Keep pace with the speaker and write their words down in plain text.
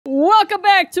Welcome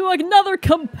back to another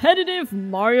competitive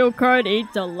Mario Kart 8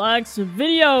 Deluxe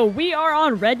video. We are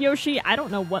on Red Yoshi. I don't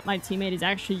know what my teammate is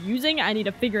actually using. I need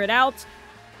to figure it out.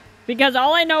 Because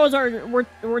all I know is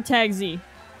we're tag Z.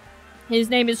 His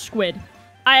name is Squid.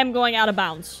 I am going out of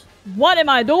bounds. What am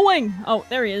I doing? Oh,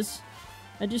 there he is.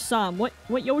 I just saw him.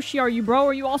 What Yoshi are you, bro?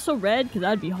 Are you also red? Because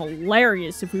that'd be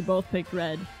hilarious if we both picked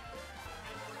red.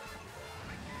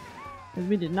 Because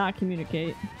we did not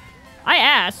communicate. I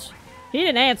asked. He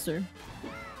didn't answer.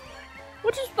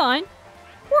 Which is fine.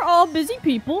 We're all busy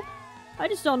people. I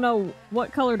just don't know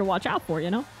what color to watch out for,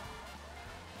 you know?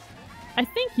 I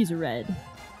think he's a red.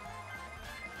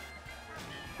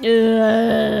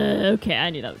 Okay, I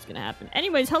knew that was gonna happen.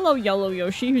 Anyways, hello Yellow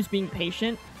Yoshi, who's being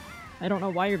patient. I don't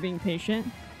know why you're being patient.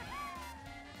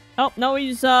 Oh, no,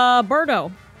 he's,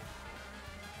 Birdo.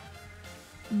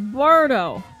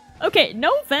 Birdo. Okay,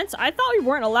 no offense. I thought we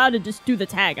weren't allowed to just do the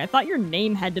tag. I thought your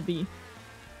name had to be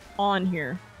on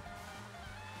here.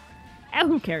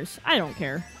 Who cares? I don't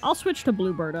care. I'll switch to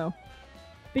Blue Birdo.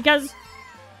 Because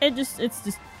it's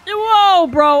just... Whoa,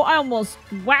 bro! I almost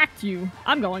whacked you.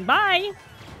 I'm going bye.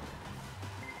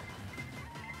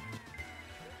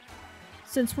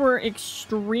 Since we're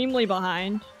extremely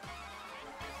behind.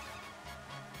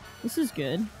 This is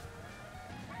good.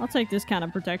 I'll take this kind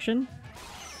of protection.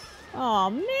 Oh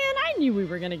man, I knew we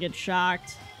were gonna get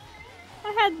shocked.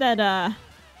 I had that,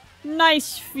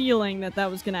 nice feeling that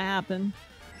that was gonna happen.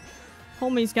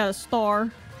 Homie's got a star.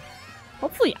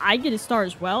 Hopefully I get a star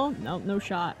as well. Nope, no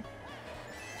shot.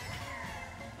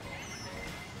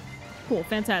 Cool,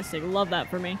 fantastic. Love that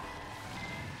for me.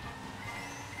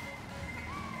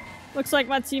 Looks like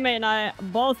my teammate and I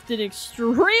both did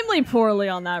extremely poorly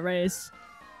on that race.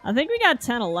 I think we got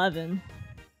 10-11.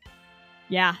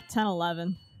 Yeah,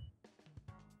 10-11.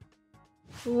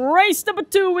 Race number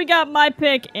 2, we got my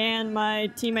pick, and my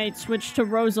teammate switched to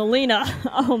Rosalina.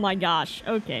 Oh my gosh,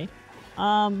 okay.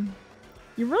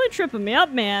 You're really tripping me up,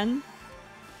 man.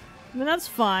 I mean, that's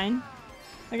fine.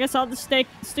 I guess I'll just stick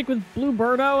with Blue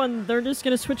Birdo, and they're just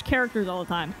gonna switch characters all the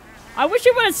time. I wish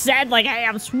you would have said, like, hey,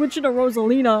 I'm switching to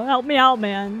Rosalina. Help me out,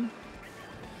 man.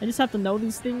 I just have to know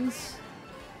these things.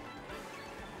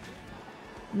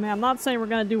 I mean, I'm not saying we're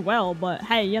gonna do well, but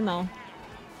hey, you know.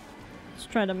 Just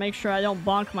trying to make sure I don't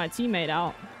bonk my teammate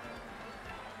out.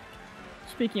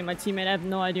 Speaking of my teammate, I have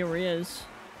no idea where he is.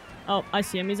 Oh, I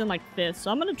see him. He's in like 5th, so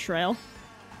I'm gonna trail.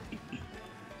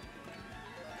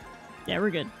 Yeah, we're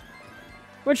good.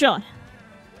 We're chilling.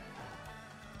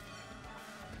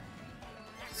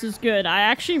 This is good. I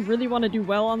actually really want to do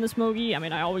well on this Mogi. I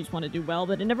mean, I always want to do well,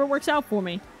 but it never works out for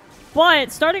me.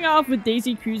 But starting off with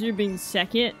Daisy Cruiser being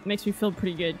second makes me feel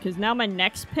pretty good, because now my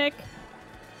next pick...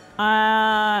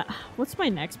 what's my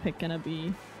next pick gonna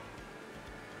be?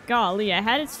 Golly, I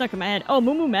had it stuck in my head. Oh,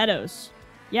 Moo Moo Meadows.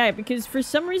 Yeah, because for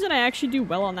some reason I actually do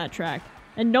well on that track.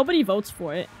 And nobody votes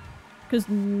for it. Because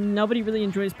nobody really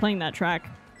enjoys playing that track.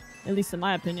 At least in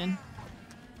my opinion.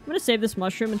 I'm gonna save this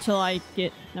mushroom until I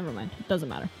get... Never mind. It doesn't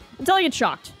matter. Until I get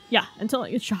shocked. Yeah, until I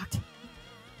get shocked.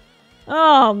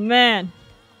 Oh, man.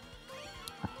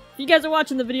 If you guys are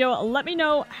watching the video, let me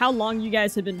know how long you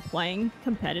guys have been playing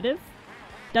competitive.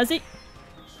 Does it?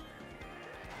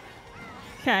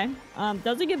 Okay.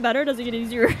 Does it get better? Does it get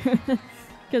easier?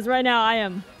 Because right now I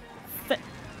am...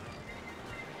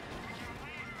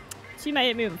 She might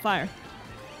hit me with fire.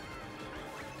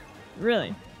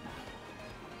 Really?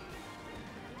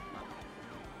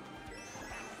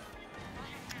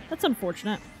 That's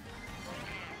unfortunate.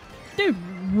 Dude,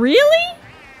 really?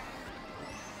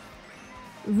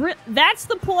 That's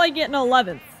the pull I get in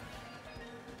 11th.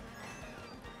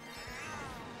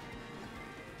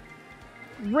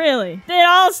 Really? It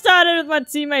all started with my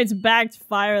teammate's backed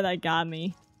fire that got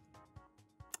me.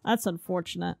 That's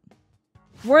unfortunate.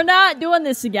 We're not doing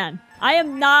this again. I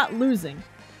am not losing.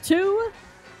 2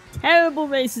 terrible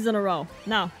races in a row.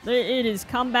 No, it is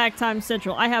comeback time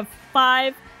central. I have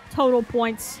 5 total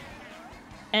points.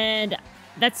 And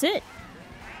that's it.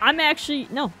 I'm actually...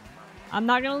 No. I'm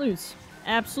not gonna lose.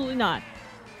 Absolutely not.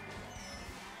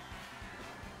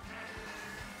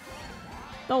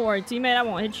 Don't worry, teammate. I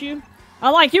won't hit you. I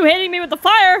like you hitting me with the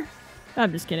fire!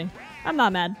 I'm just kidding. I'm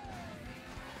not mad.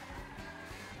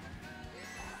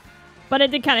 But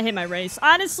it did kind of hit my race.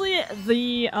 Honestly,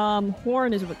 the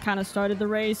horn is what kind of started the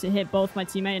race. It hit both my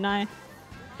teammate and I.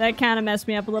 That kind of messed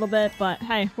me up a little bit, but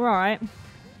hey, we're alright.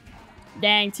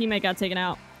 Dang, teammate got taken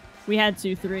out. We had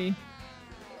 2-3.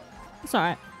 It's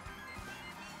alright.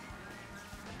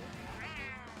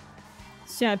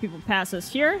 See how people pass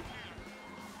us here.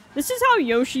 This is how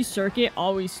Yoshi Circuit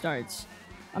always starts.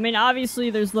 I mean, obviously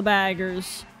there's the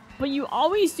baggers, but you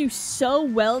always do so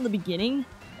well in the beginning,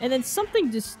 and then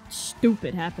something just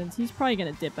stupid happens. He's probably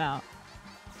gonna dip out.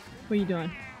 What are you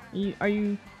doing? Are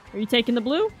you taking the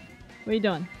blue? What are you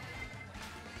doing?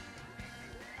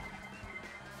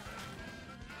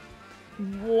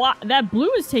 What? That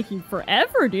blue is taking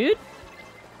forever, dude.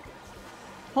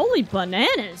 Holy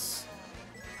bananas.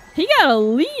 He got a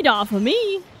lead off of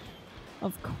me.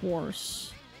 Of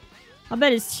course. I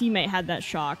bet his teammate had that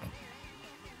shock.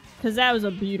 Because that was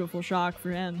a beautiful shock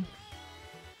for him.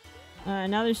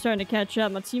 Now they're starting to catch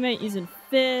up. My teammate is in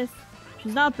 5th.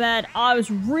 She's not bad. Oh, I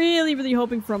was really, really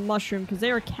hoping for a mushroom because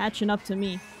they were catching up to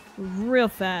me real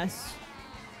fast.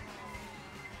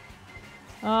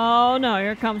 Oh no,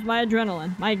 here comes my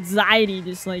adrenaline. My anxiety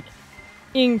just like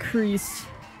increased.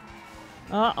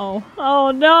 Uh-oh.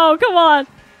 Oh no, come on.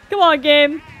 Come on,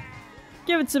 game.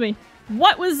 Give it to me.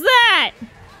 What was that?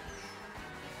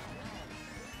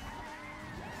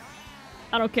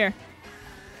 I don't care.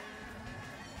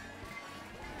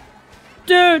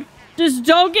 Dude, just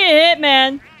don't get hit,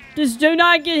 man. Just do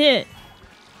not get hit.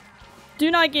 Do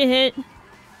not get hit.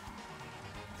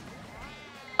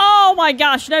 Oh my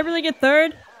gosh, did I really get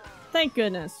 3rd? Thank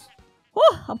goodness.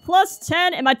 Whew, a +10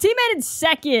 and my teammate in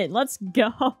 2nd. Let's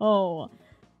go.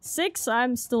 6,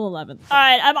 I'm still 11th.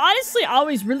 Alright, I'm honestly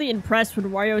always really impressed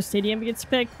when Wario Stadium gets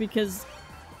picked because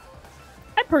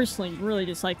I personally really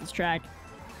dislike this track.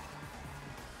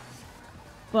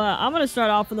 But I'm gonna start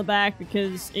off from the back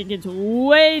because it gets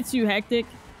way too hectic.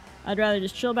 I'd rather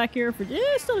just chill back here for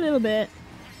just a little bit.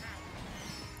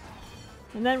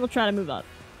 And then we'll try to move up.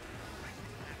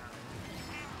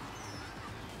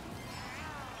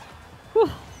 Whew.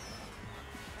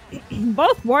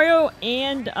 Both Wario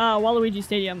and Waluigi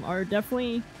Stadium are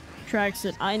definitely tracks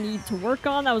that I need to work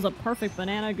on. That was a perfect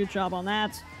banana. Good job on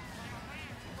that.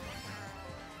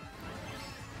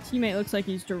 Teammate looks like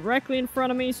he's directly in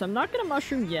front of me, so I'm not gonna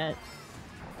mushroom yet.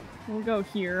 We'll go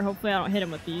here. Hopefully I don't hit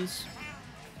him with these.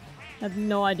 I have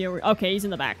no idea where— okay, he's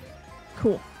in the back.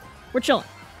 Cool. We're chilling.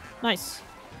 Nice.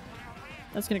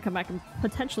 That's gonna come back and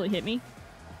potentially hit me.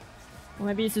 Or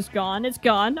maybe it's just gone. It's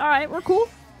gone. Alright, we're cool.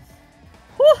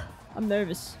 Whew! I'm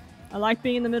nervous. I like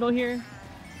being in the middle here.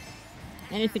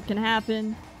 Anything can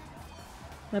happen.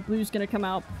 That blue's gonna come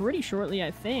out pretty shortly,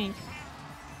 I think.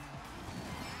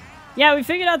 Yeah, we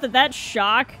figured out that that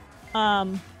shock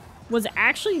was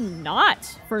actually not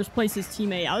first place's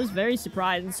teammate. I was very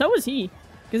surprised, and so was he.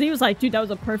 Because he was like, dude, that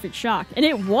was a perfect shock. And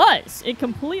it was! It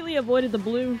completely avoided the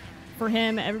blue for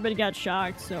him. Everybody got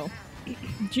shocked, so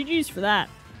GG's for that.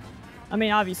 I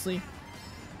mean, obviously.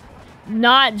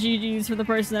 Not GG's for the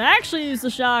person that actually used the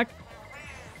shock.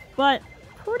 But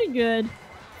pretty good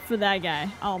for that guy.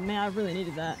 Oh man, I really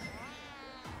needed that.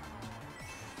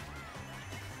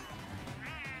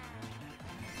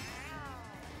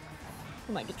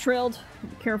 I might get trailed.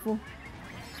 Be careful.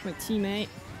 It's my teammate.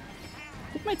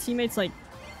 I think my teammate's like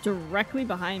directly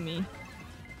behind me.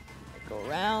 Go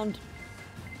around.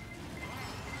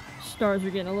 Stars are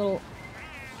getting a little—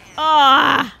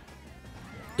 ah!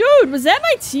 Dude, was that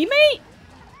my teammate?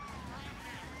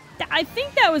 I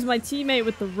think that was my teammate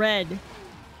with the red.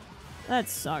 That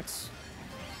sucks.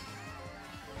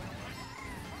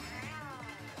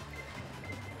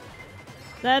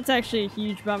 That's actually a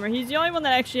huge bummer. He's the only one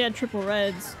that actually had triple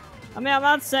reds. I mean, I'm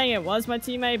not saying it was my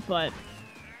teammate, but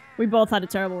we both had a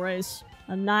terrible race.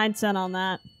 A 9-10 on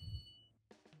that.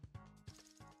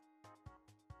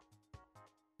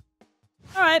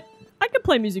 Alright, I could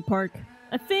play Music Park.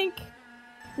 I think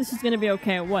this is gonna be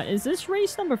okay. What, is this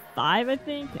race number 5, I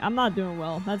think? I'm not doing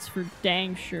well. That's for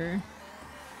dang sure.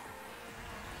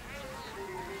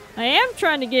 I am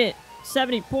trying to get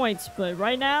 70 points, but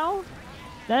right now,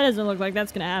 that doesn't look like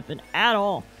that's gonna happen at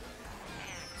all.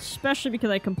 Especially because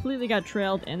I completely got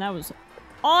trailed, and that was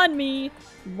on me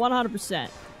 100%.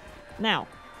 Now,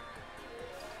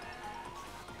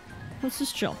 let's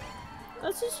just chill.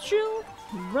 Let's just chill,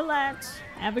 relax,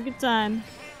 have a good time.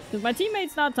 Because my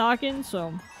teammate's not talking,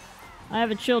 so I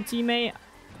have a chill teammate.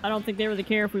 I don't think they really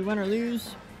care if we win or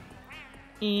lose.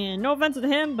 And no offense to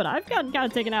him, but I've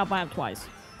gotten taken out by him twice.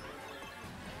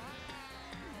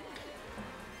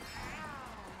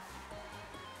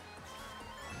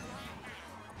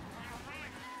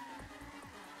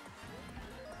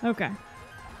 Okay.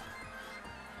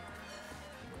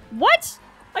 What?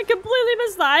 I completely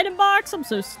missed the item box? I'm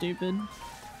so stupid.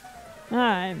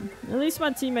 Alright. At least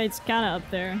my teammate's kind of up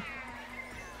there.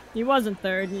 He wasn't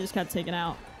 3rd. He just got taken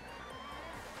out.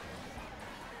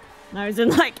 Now he's in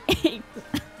like 8th.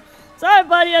 Sorry,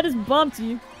 buddy. I just bumped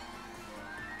you.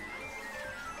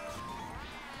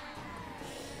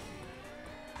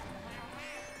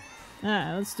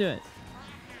 Alright, let's do it.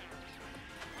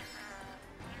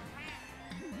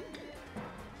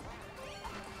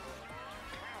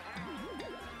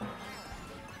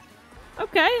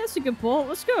 Okay, that's a good pull.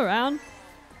 Let's go around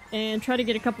and try to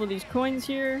get a couple of these coins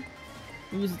here.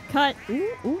 Use the cut.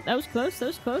 Ooh, that was close. That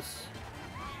was close.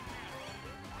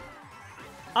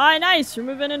 Alright, nice. We're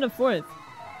moving into 4th.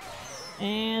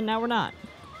 And now we're not.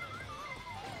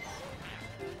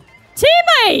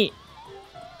 Teammate!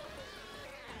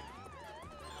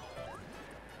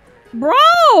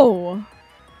 Bro!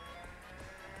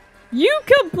 You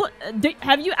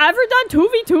have you ever done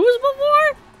 2v2s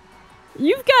before?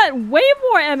 You've got way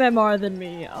more MMR than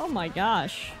me. Oh my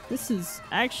gosh. This is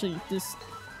actually just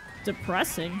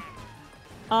depressing.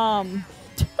 What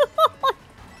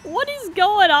is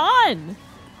going on?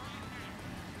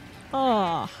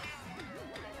 Oh.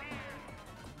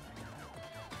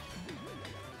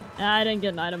 I didn't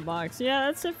get an item box. Yeah,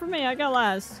 that's it for me. I got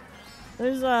last.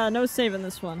 There's no save in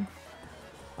this one.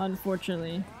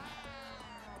 Unfortunately.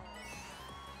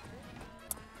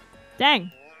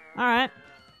 Dang. Alright.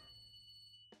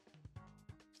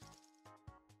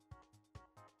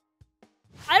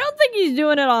 I don't think he's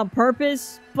doing it on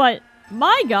purpose, but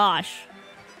my gosh.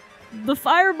 The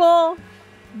fireball,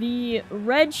 the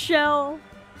red shell,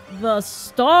 the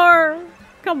star.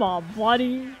 Come on,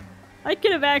 buddy. I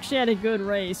could have actually had a good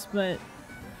race, but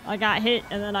I got hit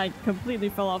and then I completely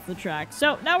fell off the track.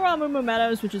 So now we're on Moo Moo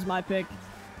Meadows, which is my pick.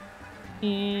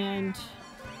 And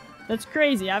that's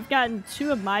crazy. I've gotten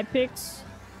 2 of my picks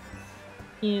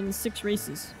in 6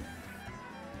 races.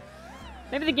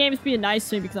 Maybe the game's being nice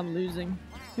to me because I'm losing.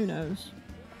 Who knows?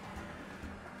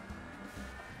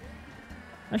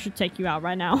 I should take you out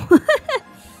right now.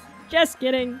 Just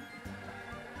kidding.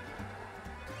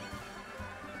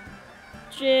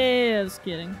 Just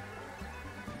kidding.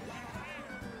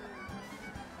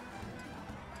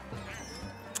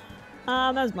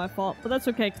 That was my fault, but that's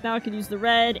okay, because now I can use the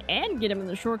red and get him in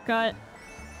the shortcut.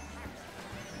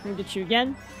 We'll get you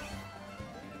again.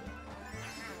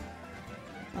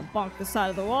 I'll bonk the side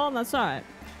of the wall, and that's alright.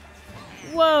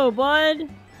 Whoa, bud!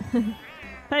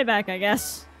 Payback, I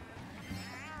guess.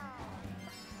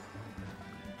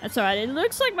 That's alright. It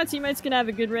looks like my teammates can have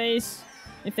a good race.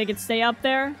 If they can stay up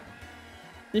there,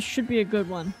 this should be a good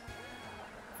one.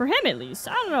 For him, at least.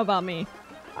 I don't know about me.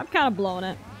 I'm kind of blowing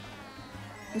it.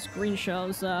 This green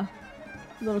shell's a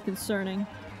little concerning.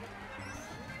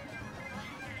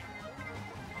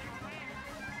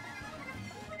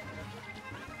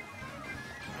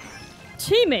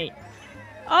 Teammate!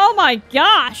 Oh my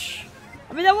gosh!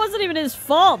 I mean, that wasn't even his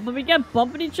fault, but we kept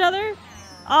bumping each other?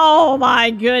 Oh my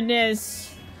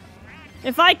goodness!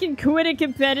 If I can quit a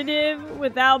competitive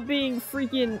without being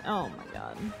freaking... Oh my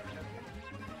god.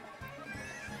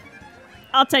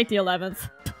 I'll take the 11th.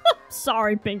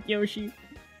 Sorry, Pink Yoshi.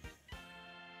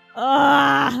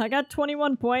 I got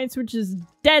 21 points, which is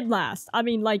dead last. I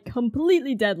mean, like,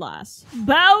 completely dead last.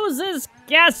 Bowser's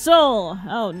Castle!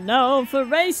 Oh no, for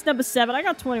race number 7, I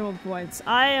got 21 points.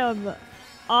 I am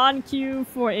on cue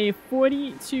for a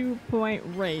 42-point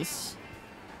race.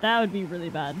 That would be really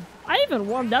bad. I even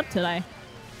warmed up today.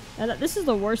 And this is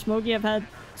the worst Mogi I've had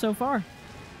so far.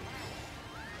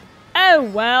 Oh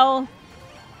well.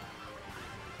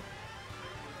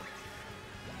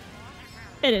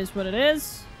 It is what it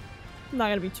is. I'm not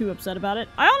gonna be too upset about it.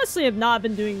 I honestly have not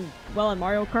been doing well in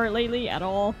Mario Kart lately at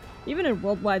all. Even in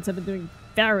Worldwides, I've been doing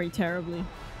very terribly.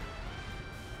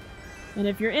 And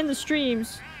if you're in the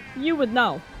streams, you would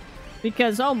know.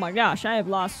 Because, oh my gosh, I have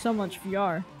lost so much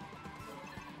VR.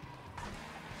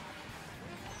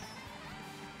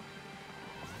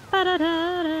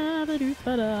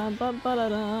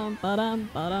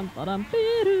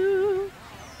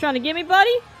 Trying to get me,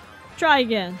 buddy? Try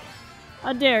again.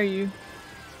 I dare you.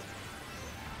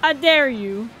 I dare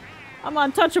you. I'm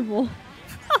untouchable.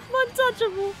 I'm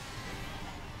untouchable.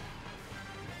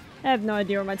 I have no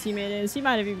idea where my teammate is. He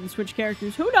might have even switched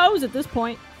characters. Who knows at this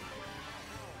point?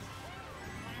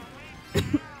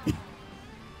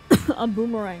 A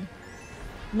boomerang.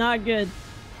 Not good.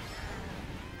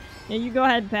 Yeah, you go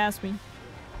ahead and pass me.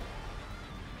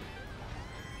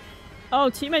 Oh,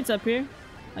 teammates up here.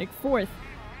 Like 4th.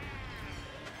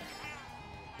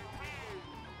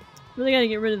 Really gotta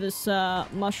get rid of this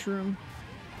mushroom.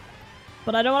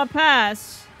 But I don't want to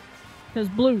pass. Because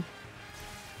blue.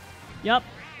 Yup.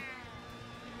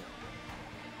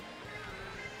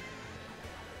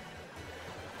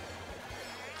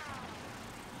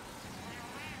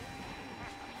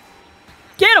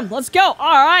 Get him! Let's go!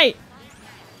 Alright!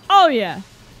 Oh yeah!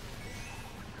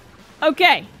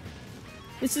 Okay.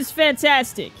 This is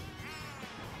fantastic.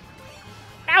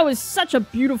 That was such a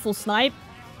beautiful snipe.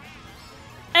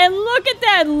 And look at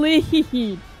that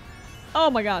lead! Oh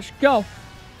my gosh. Go.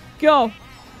 Go.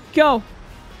 Go.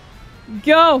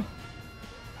 Go.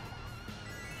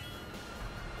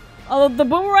 Although the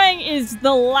boomerang is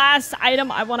the last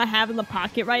item I want to have in the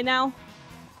pocket right now.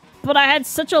 But I had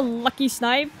such a lucky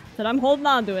snipe that I'm holding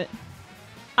on to it.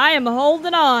 I am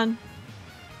holding on.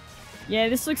 Yeah,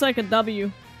 this looks like a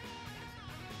W.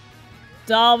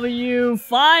 W,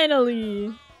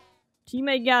 finally!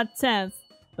 Teammate got 10th.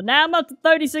 But now I'm up to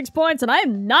 36 points, and I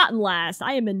am not in last.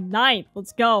 I am in 9th.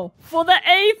 Let's go. For the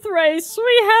 8th race,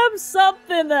 we have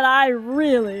something that I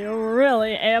really,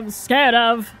 really am scared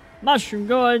of. Mushroom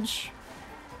Gorge.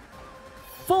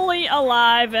 Fully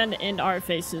alive and in our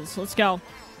faces. Let's go.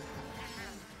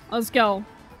 Let's go.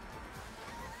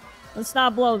 Let's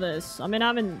not blow this. I mean,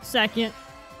 I'm in 2nd.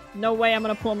 No way I'm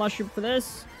gonna pull a mushroom for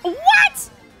this. What?!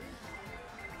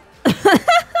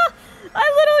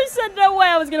 I literally said no way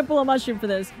I was gonna pull a mushroom for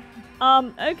this.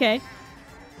 Okay.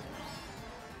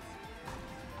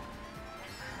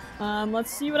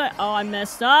 Let's see what I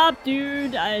messed up,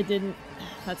 dude. I didn't.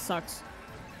 That sucks.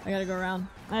 I gotta go around.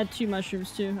 I had 2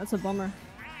 mushrooms, too. That's a bummer.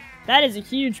 That is a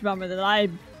huge bummer that I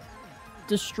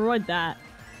destroyed that.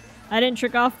 I didn't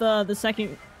trick off the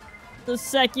second...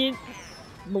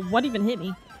 What even hit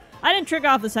me? I didn't trick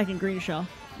off the second green shell.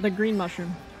 The green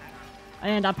mushroom.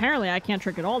 And apparently I can't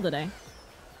trick at all today.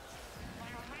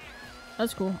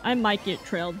 That's cool. I might get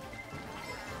trailed.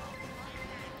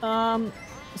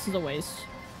 This is a waste.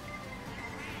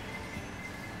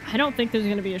 I don't think there's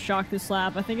gonna be a shock this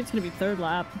lap. I think it's gonna be 3rd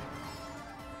lap.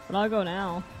 But I'll go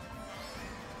now.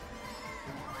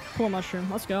 Pull a mushroom.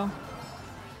 Let's go.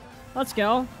 Let's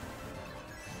go.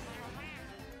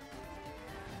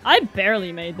 I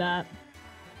barely made that.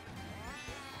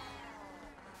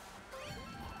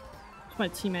 There's my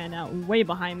teammate now, way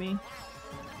behind me.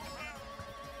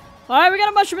 Alright, we got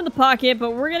a mushroom in the pocket,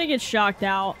 but we're gonna get shocked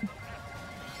out.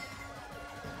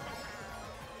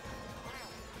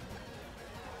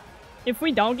 If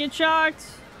we don't get shocked,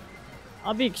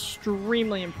 I'll be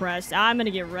extremely impressed. I'm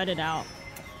gonna get redded out.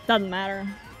 Doesn't matter.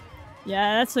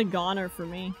 Yeah, that's a goner for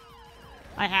me.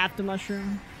 I have to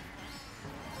mushroom.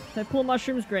 If I pull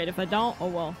mushrooms, great. If I don't, oh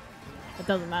well. It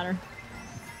doesn't matter.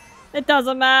 It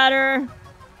doesn't matter.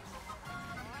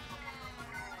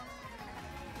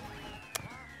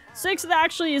 6th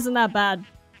actually isn't that bad.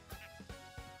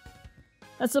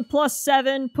 That's a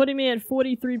 +7, putting me at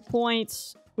 43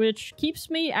 points, which keeps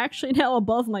me actually now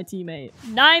above my teammate.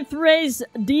 9th race,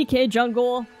 DK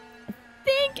Jungle. I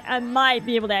think I might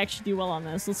be able to actually do well on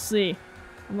this. Let's see.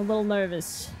 I'm a little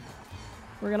nervous.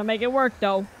 We're gonna make it work,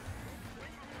 though.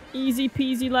 Easy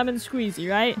peasy lemon squeezy,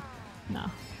 right? No.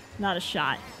 Not a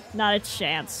shot. Not a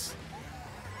chance.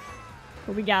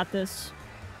 But we got this.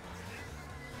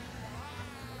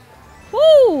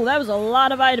 Woo! That was a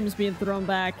lot of items being thrown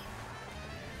back.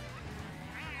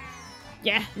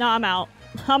 Yeah, no, I'm out.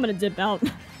 I'm gonna dip out.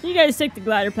 You guys take the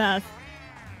glider path.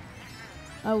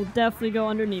 I will definitely go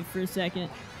underneath for a second.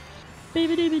 Where's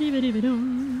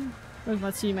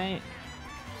my teammate?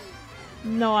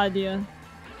 No idea.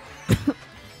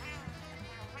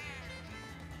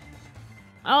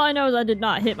 All I know is I did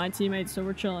not hit my teammate, so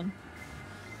we're chilling.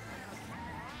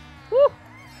 Woo!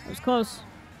 That was close.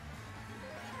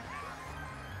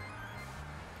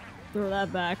 Throw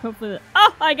that back. Hopefully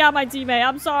oh! I got my teammate.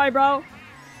 I'm sorry, bro.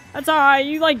 That's alright.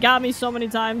 You, like, got me so many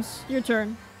times. Your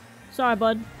turn. Sorry,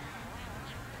 bud.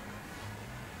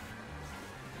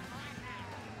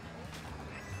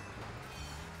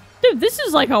 Dude, this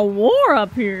is like a war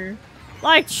up here.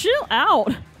 Like, chill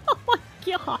out. Oh my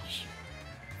gosh.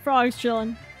 Frog's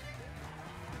chilling.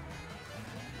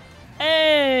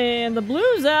 Hey, and the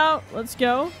blue's out. Let's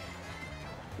go.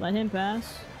 Let him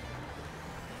pass.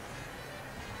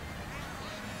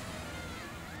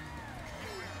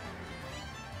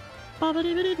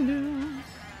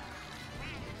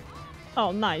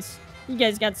 Oh, nice. You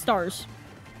guys got stars.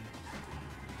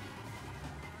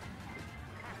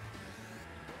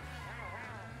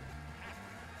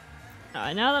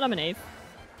 Alright, now that I'm an 8th.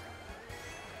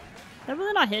 Did I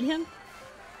really not hit him?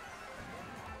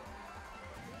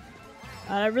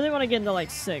 I really want to get into, like,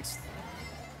 6th.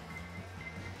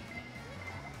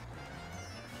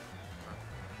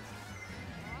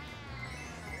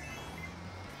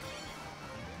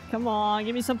 Come on,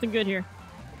 give me something good here.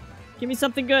 Give me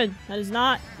something good. That is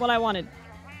not what I wanted.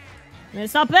 I mean,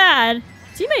 it's not bad.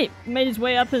 Teammate made his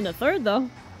way up into 3rd, though.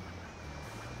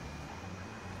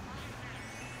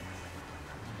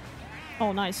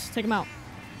 Oh, nice. Take him out.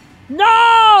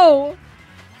 No!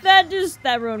 That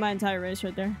ruined my entire race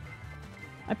right there.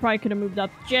 I probably could have moved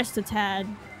up just a tad.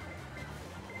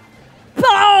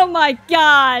 Oh my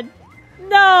god!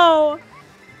 No!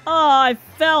 Oh, I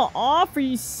fell off. Are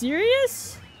you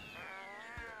serious?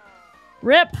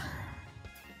 Rip.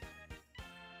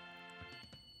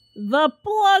 the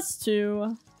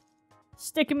 +2.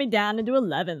 Sticking me down into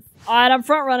 11th. Alright, I'm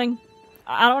front running.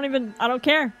 I don't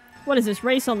care. What is this,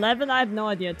 race 11? I have no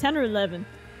idea. 10 or 11?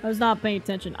 I was not paying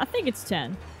attention. I think it's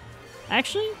 10.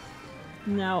 Actually?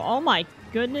 No. Oh my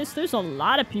goodness, there's a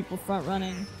lot of people front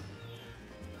running.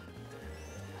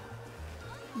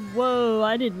 Whoa,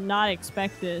 I did not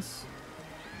expect this.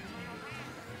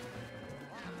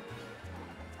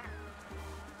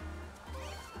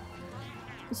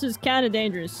 This is kind of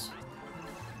dangerous.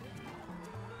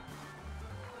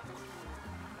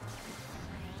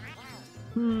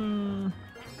 I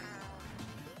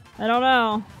don't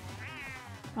know.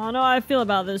 I don't know how I feel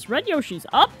about this. Red Yoshi's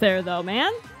up there though,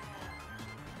 man.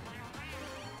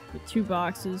 Get 2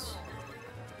 boxes.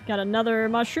 Got another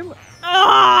mushroom.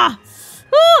 Ah!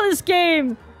 Oh, this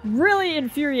game really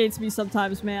infuriates me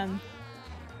sometimes, man.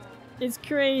 It's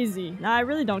crazy. Nah, I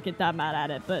really don't get that mad at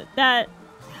it, but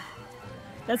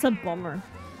that's a bummer.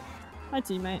 Hi,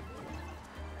 teammate.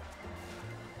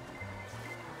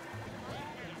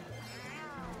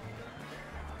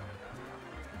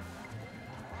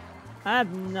 I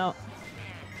have no...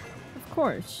 Of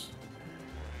course.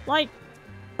 Like...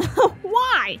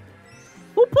 Why?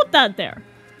 Who put that there?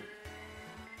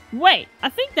 Wait, I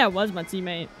think that was my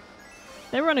teammate.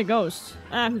 They were in a ghost.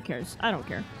 Ah, who cares? I don't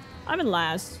care. I'm in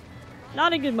last.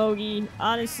 Not a good Mogi,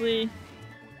 honestly.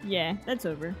 Yeah, that's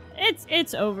over.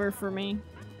 It's over for me.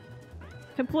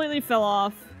 Completely fell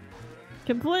off.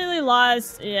 Completely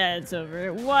lost. Yeah, it's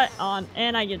over. What on...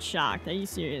 And I get shocked. Are you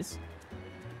serious?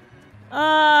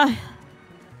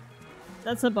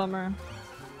 That's a bummer.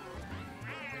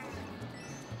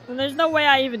 And there's no way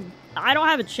I don't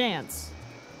have a chance.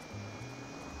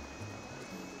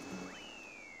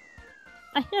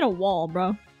 I hit a wall,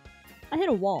 bro. I hit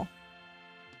a wall.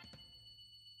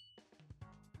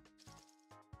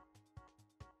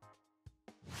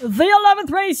 The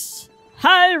 11th race!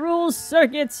 Hyrule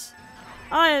Circuit!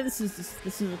 This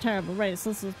is a terrible race,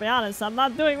 let's be honest. I'm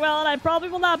not doing well, and I probably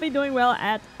will not be doing well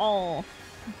at all.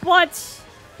 But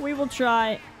we will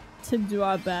try to do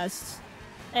our best.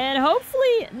 And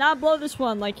hopefully not blow this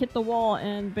one, like hit the wall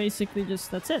and basically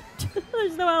just, that's it.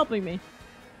 There's no helping me.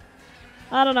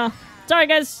 I don't know. Sorry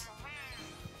guys.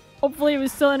 Hopefully it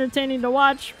was still entertaining to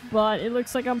watch, but it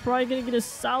looks like I'm probably gonna get a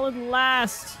solid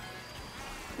last.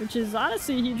 Which is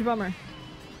honestly a huge bummer.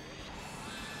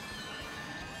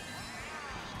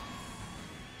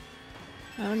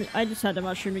 I just had the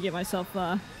mushroom to get myself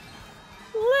a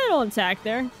little intact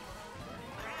there.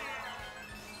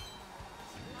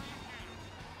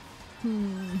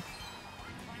 I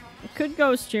could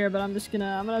ghost here, but I'm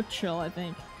gonna chill, I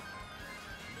think.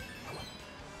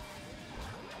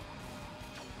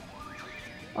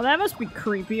 Oh, that must be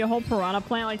creepy. A whole piranha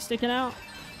plant like sticking out.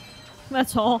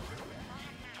 That's all.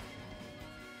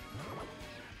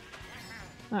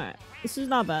 Alright, this is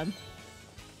not bad.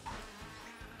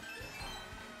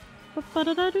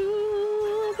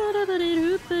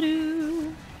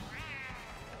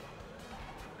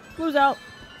 Who's out?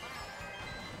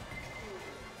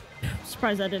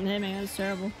 Surprised that didn't hit me. That was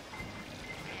terrible.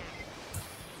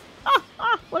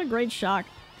 What a great shock.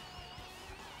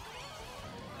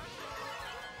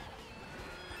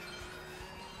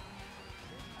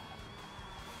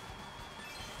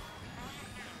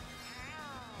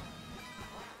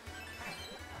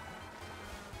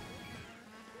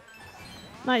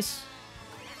 Nice.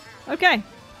 Okay.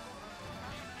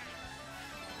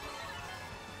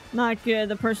 Not good.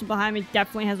 The person behind me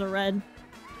definitely has a red.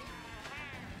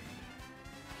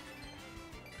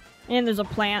 And there's a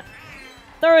plant.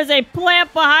 There is a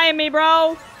plant behind me,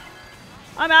 bro!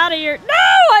 I'm out of here. No!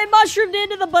 I mushroomed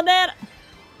into the banana!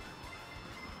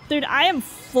 Dude, I am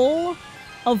full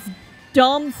of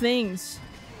dumb things.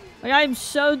 Like, I am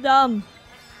so dumb.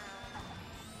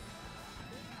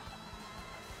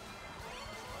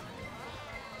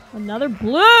 Another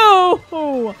blue!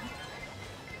 Oh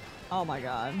my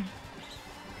god.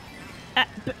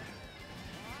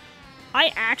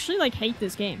 I actually, like, hate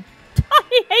this game.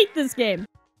 I hate this game.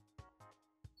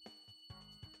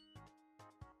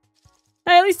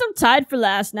 Hey, at least I'm tied for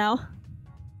last now.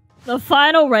 The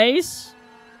final race?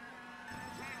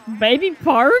 Baby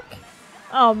Park?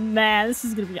 Oh man, this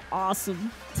is gonna be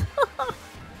awesome.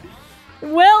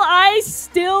 Will I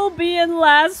still be in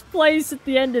last place at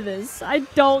the end of this? I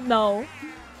don't know.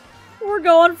 We're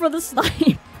going for the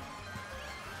snipe.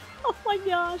 Oh my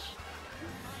gosh.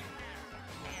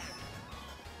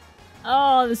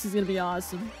 Oh, this is gonna be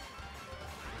awesome.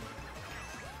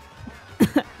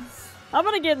 I'm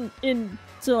gonna get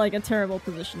into like a terrible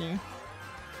position here.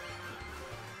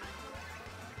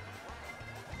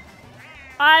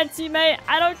 Alright, teammate,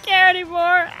 I don't care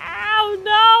anymore. Ouch!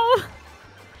 no!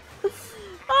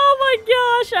 Oh my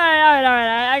gosh! Alright.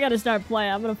 I gotta start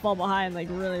playing. I'm gonna fall behind, like,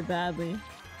 really badly.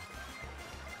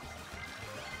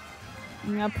 I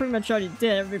mean, I pretty much already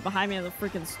did. Everybody behind me has a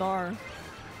freaking star.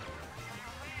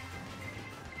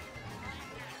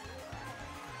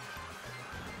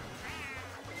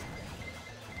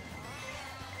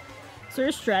 Is there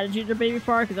a strategy to Baby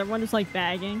Park? Is everyone just like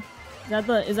bagging? Is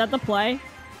that the play?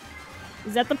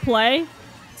 Is that the play?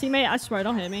 Teammate, I swear,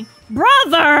 don't hit me.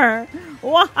 Brother!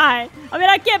 Why? I mean,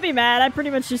 I can't be mad. I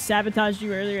pretty much just sabotaged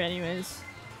you earlier anyways.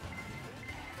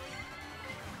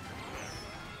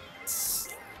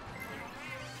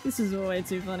 This is way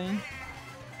too funny.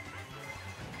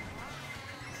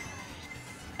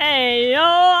 Hey, yo,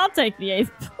 I'll take the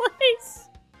 8th place.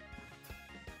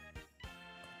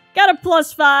 Got a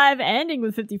 +5, ending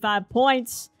with 55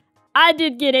 points. I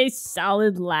did get a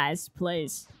solid last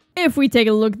place. If we take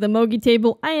a look at the Mogi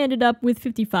table, I ended up with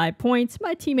 55 points.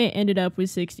 My teammate ended up with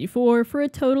 64 for a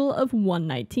total of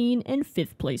 119 and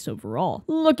 5th place overall.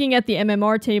 Looking at the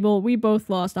MMR table, we both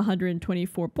lost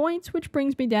 124 points, which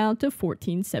brings me down to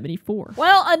 1474.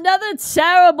 Well, another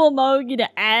terrible Mogi to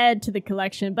add to the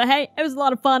collection, but hey, it was a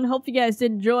lot of fun. Hope you guys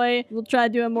did enjoy. We'll try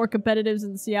doing more competitives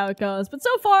and see how it goes. But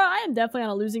so far, I am definitely on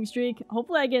a losing streak.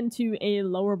 Hopefully I get into a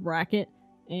lower bracket,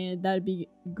 and that'd be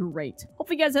great. Hope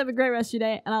you guys have a great rest of your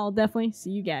day, and I'll definitely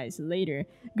see you guys later.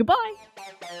 Goodbye!